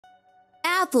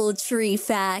Apple tree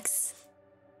facts.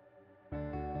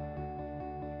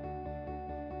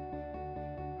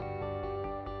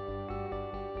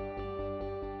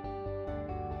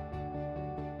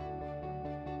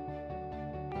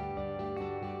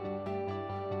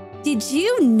 Did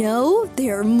you know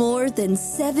there are more than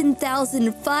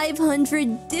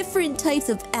 7,500 different types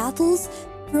of apples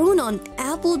grown on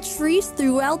apple trees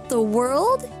throughout the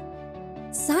world?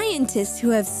 Scientists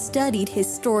who have studied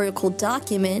historical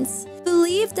documents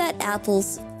believe that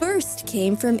apples first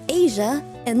came from Asia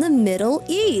and the Middle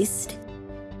East.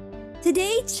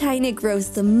 Today, China grows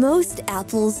the most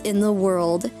apples in the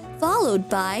world, followed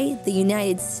by the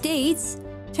United States,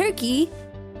 Turkey,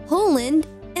 Poland,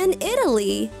 and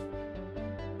Italy.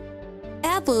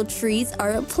 Apple trees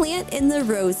are a plant in the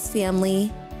rose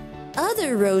family.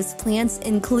 Other rose plants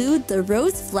include the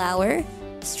rose flower,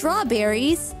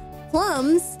 strawberries,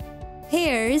 plums,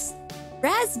 pears,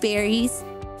 raspberries,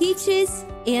 peaches,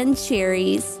 and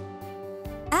cherries.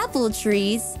 Apple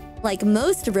trees, like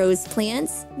most rose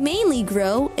plants, mainly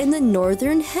grow in the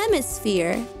northern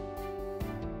hemisphere.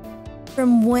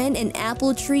 From when an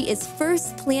apple tree is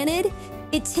first planted,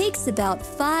 it takes about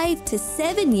 5 to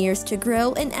 7 years to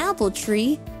grow an apple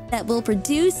tree that will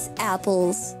produce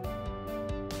apples.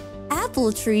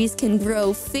 Apple trees can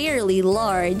grow fairly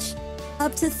large,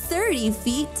 up to 30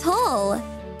 feet tall.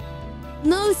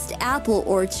 Most apple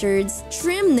orchards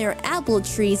trim their apple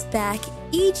trees back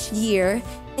each year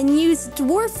and use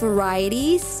dwarf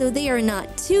varieties so they are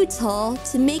not too tall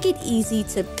to make it easy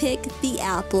to pick the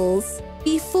apples.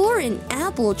 Before an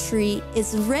apple tree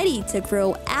is ready to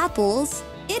grow apples,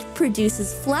 it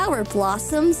produces flower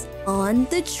blossoms on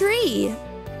the tree.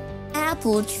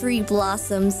 Apple tree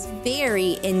blossoms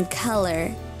vary in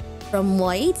color, from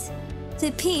white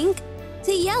to pink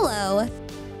to yellow.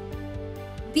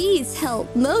 Bees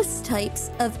help most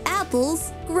types of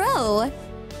apples grow.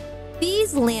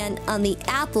 Bees land on the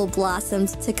apple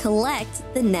blossoms to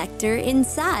collect the nectar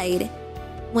inside.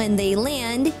 When they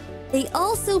land, they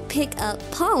also pick up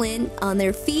pollen on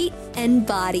their feet and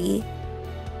body.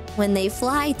 When they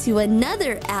fly to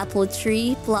another apple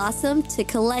tree blossom to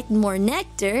collect more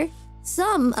nectar,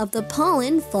 some of the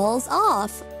pollen falls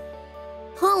off.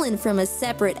 Pollen from a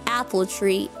separate apple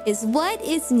tree is what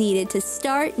is needed to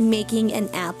start making an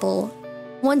apple.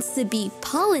 Once the bee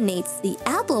pollinates the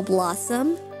apple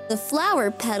blossom, the flower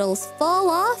petals fall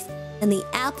off and the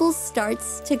apple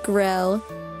starts to grow.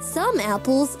 Some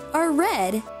apples are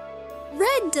red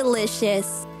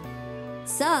delicious.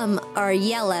 Some are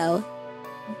yellow,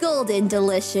 golden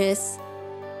delicious.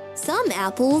 Some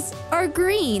apples are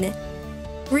green,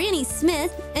 Granny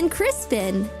Smith and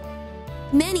Crispin.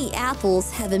 Many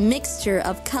apples have a mixture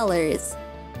of colors,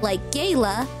 like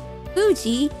Gala,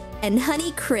 Fuji, and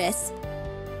Honey Crisp.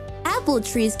 Apple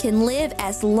trees can live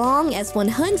as long as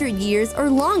 100 years or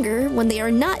longer when they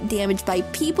are not damaged by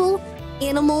people,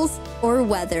 animals, or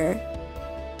weather.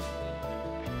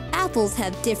 Apples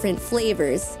have different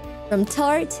flavors, from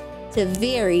tart to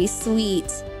very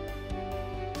sweet.